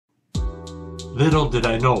Little did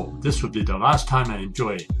I know this would be the last time I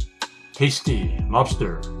enjoy tasty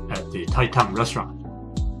lobster at the Tai Tang restaurant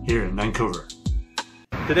here in Vancouver.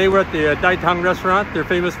 Today we're at the Tai Tang restaurant. They're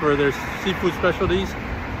famous for their seafood specialties.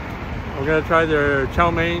 We're going to try their chow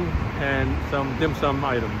mein and some dim sum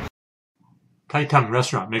items. Tai Tang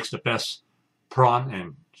restaurant makes the best prawn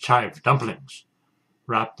and chive dumplings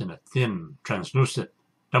wrapped in a thin, translucent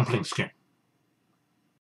dumpling skin.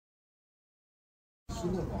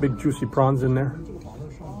 Big juicy prawns in there.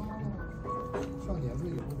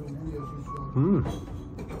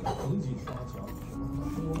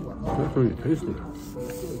 That's really tasty.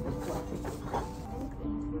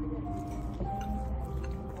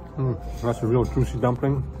 That's a real juicy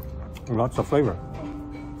dumpling. Lots of flavor.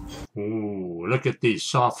 Ooh, look at these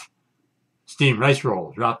soft steamed rice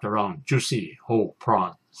rolls wrapped around juicy whole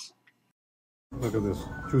prawns. Look at this,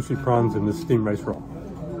 juicy prawns in this steamed rice roll.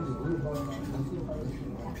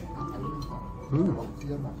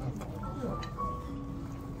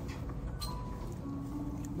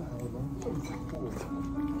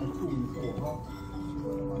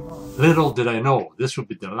 Little did I know this would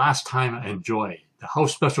be the last time I enjoy the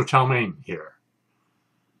house special chow mein here.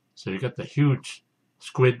 So you got the huge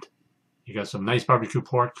squid, you got some nice barbecue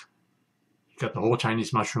pork, you got the whole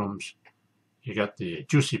Chinese mushrooms, you got the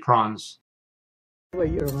juicy prawns.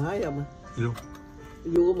 And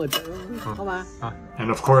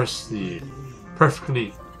of course the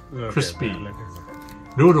perfectly crispy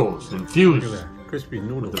noodles infused crispy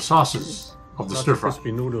noodles with the sauces of the stir fry.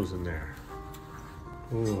 Crispy noodles in there.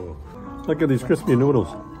 Ooh. Look at these crispy noodles.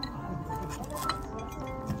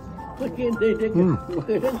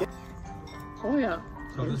 Oh yeah.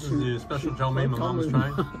 So this is the special chow mein my mom was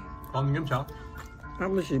trying. Mom ngắm chow.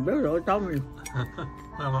 Không xì béo rồi tao mình.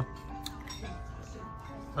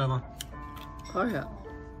 Oh yeah.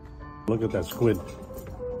 Look at that squid.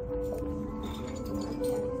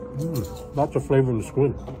 Lots of flavor in the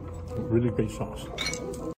squid. Really great sauce.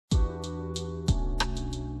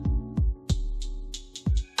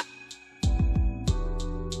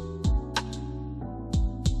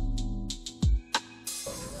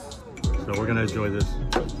 So we're gonna enjoy this.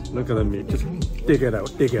 Look at the meat. Just dig it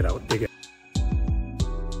out, dig it out, dig it.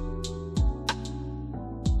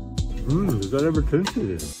 Is that ever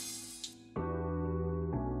tasty?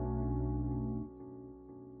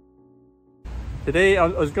 Today I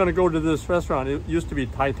was going to go to this restaurant. It used to be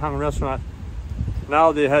Tai Tang restaurant.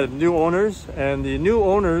 Now they had new owners, and the new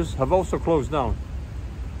owners have also closed down.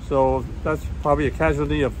 So that's probably a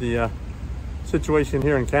casualty of the situation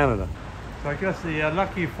here in Canada. So I guess the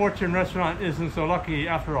Lucky Fortune restaurant isn't so lucky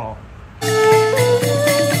after all.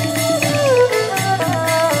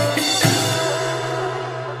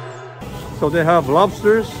 So they have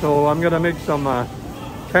lobsters, so I'm gonna make some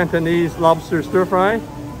Cantonese lobster stir fry.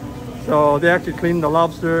 So they actually cleaned the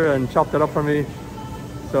lobster and chopped it up for me.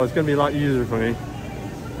 So it's gonna be a lot easier for me.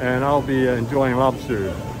 And I'll be enjoying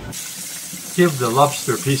lobster. Give the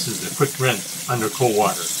lobster pieces a quick rinse under cold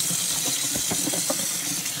water.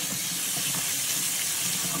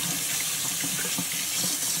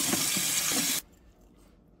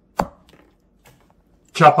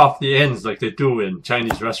 Chop off the ends like they do in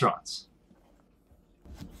Chinese restaurants.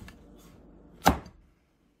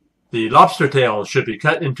 The lobster tail should be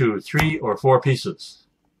cut into 3 or 4 pieces.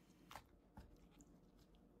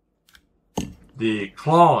 The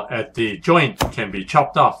claw at the joint can be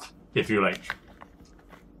chopped off if you like.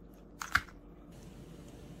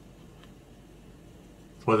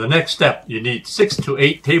 For the next step, you need 6 to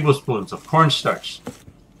 8 tablespoons of cornstarch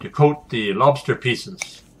to coat the lobster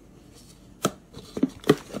pieces.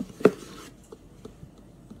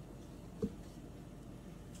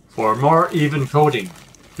 For more even coating,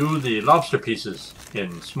 do the lobster pieces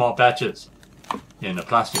in small batches in a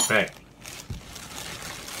plastic bag.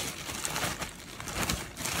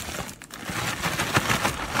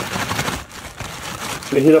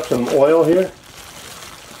 I'm going to heat up some oil here.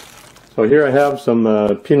 So here I have some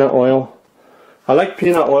peanut oil. I like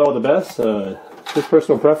peanut oil the best. Just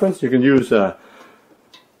personal preference. You can use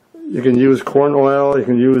corn oil. You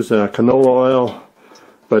can use canola oil,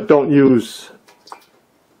 but don't use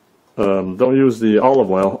the olive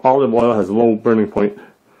oil. Olive oil has a low burning point.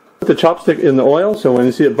 Put the chopstick in the oil, so when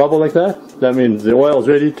you see it bubble like that, that means the oil is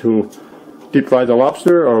ready to deep fry the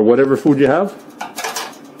lobster or whatever food you have.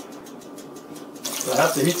 So I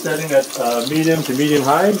have the heat setting at medium to medium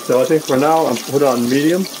high, so I think for now I'm put on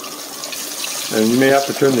medium. And you may have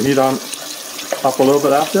to turn the heat on up a little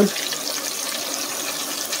bit after.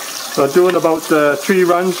 So I'm doing about 3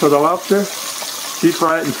 runs for the lobster. Deep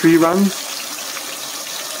fry it in 3 runs.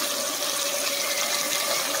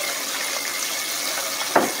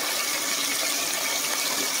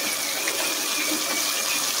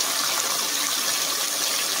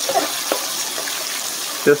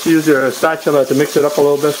 Just use your spatula to mix it up a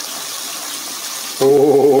little bit.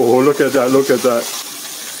 Oh, look at that, look at that.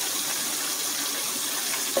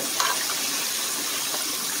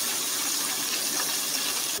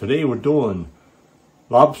 Today we're doing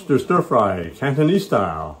lobster stir fry, Cantonese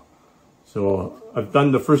style. So I've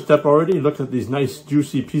done the first step already. Look at these nice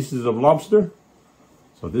juicy pieces of lobster.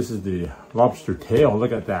 So this is the lobster tail.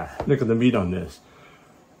 Look at that. Look at the meat on this.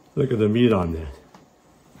 Look at the meat on this.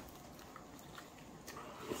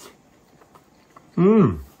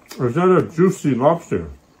 Is that a juicy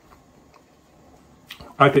lobster?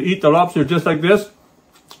 I could eat the lobster just like this,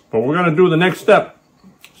 but we're gonna do the next step.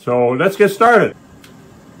 So let's get started.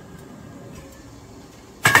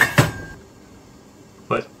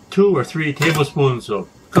 Put 2 or 3 tablespoons of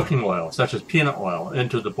cooking oil, such as peanut oil,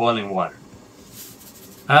 into the boiling water.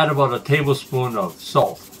 Add about a tablespoon of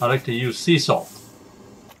salt. I like to use sea salt.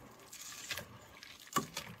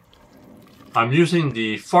 I'm using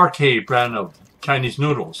the Farkay brand of Chinese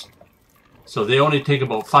noodles, so they only take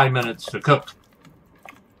about 5 minutes to cook.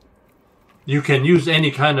 You can use any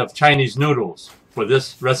kind of Chinese noodles for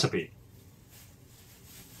this recipe,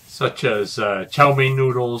 such as chow mein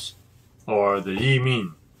noodles or the yi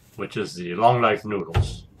mein, which is the long life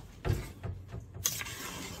noodles.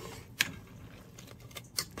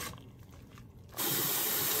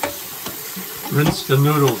 Rinse the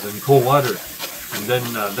noodles in cold water and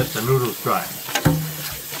then let the noodles dry.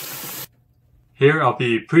 Here I'll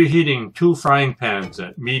be preheating 2 frying pans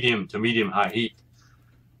at medium to medium high heat.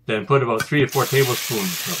 Then put about 3 or 4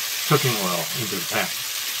 tablespoons of cooking oil into the pan.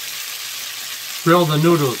 Grill the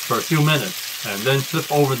noodles for a few minutes and then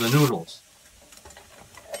flip over the noodles.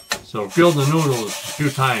 So grill the noodles a few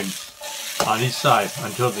times on each side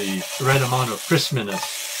until the right amount of crispiness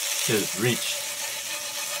is reached.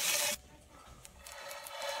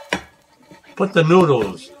 Put the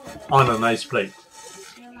noodles on a nice plate.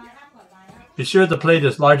 Be sure the plate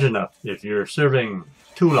is large enough if you're serving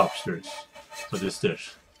 2 lobsters for this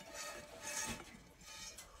dish.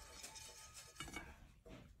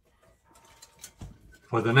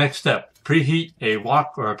 For the next step, preheat a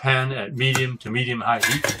wok or a pan at medium to medium high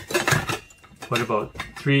heat. Put about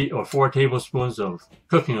 3 or 4 tablespoons of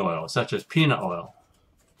cooking oil, such as peanut oil.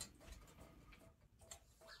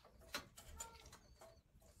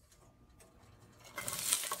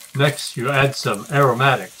 Next, you add some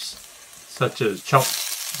aromatics, such as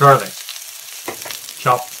chopped garlic,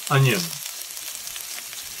 chopped onion,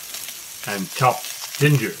 and chopped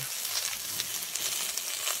ginger.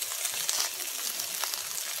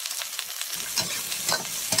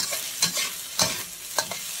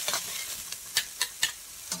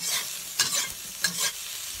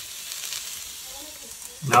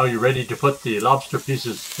 Now you're ready to put the lobster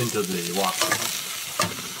pieces into the wok.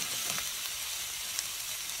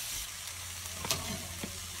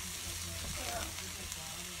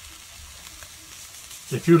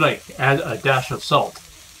 If you like, add a dash of salt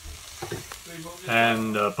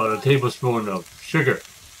and about a tablespoon of sugar.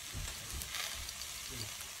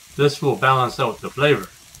 This will balance out the flavor.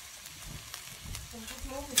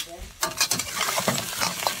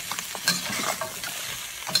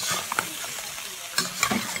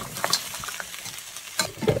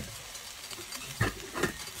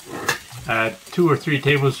 Add 2 or 3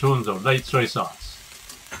 tablespoons of light soy sauce.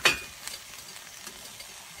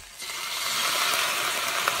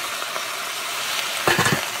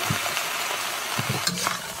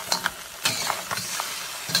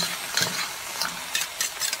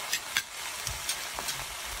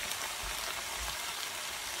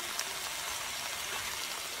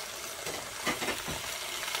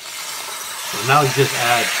 So now you just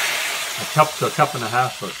add a cup to a cup and a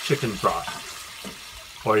half of chicken broth.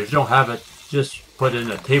 Or if you don't have it, just put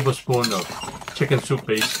in a tablespoon of chicken soup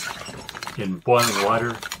base in boiling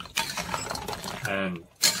water. And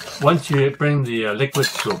once you bring the liquid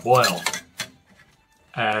to a boil,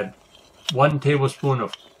 add 1 tablespoon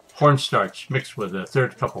of cornstarch mixed with a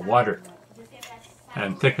 1/3 cup of water.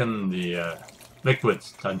 And thicken the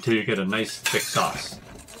liquids until you get a nice thick sauce.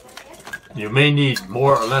 You may need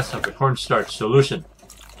more or less of the cornstarch solution,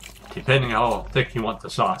 depending how thick you want the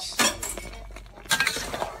sauce.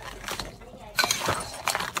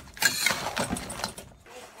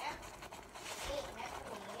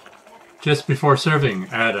 Just before serving,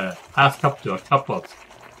 add a 1/2 cup to a cup of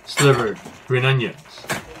slivered green onions.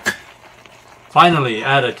 Finally,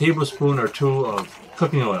 add a tablespoon or 2 of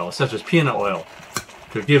cooking oil, such as peanut oil,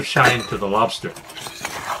 to give shine to the lobster.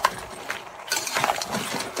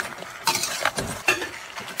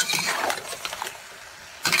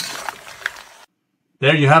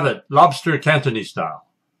 There you have it, Lobster Cantonese style.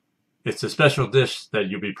 It's a special dish that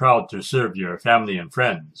you'll be proud to serve your family and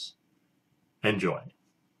friends. Enjoy.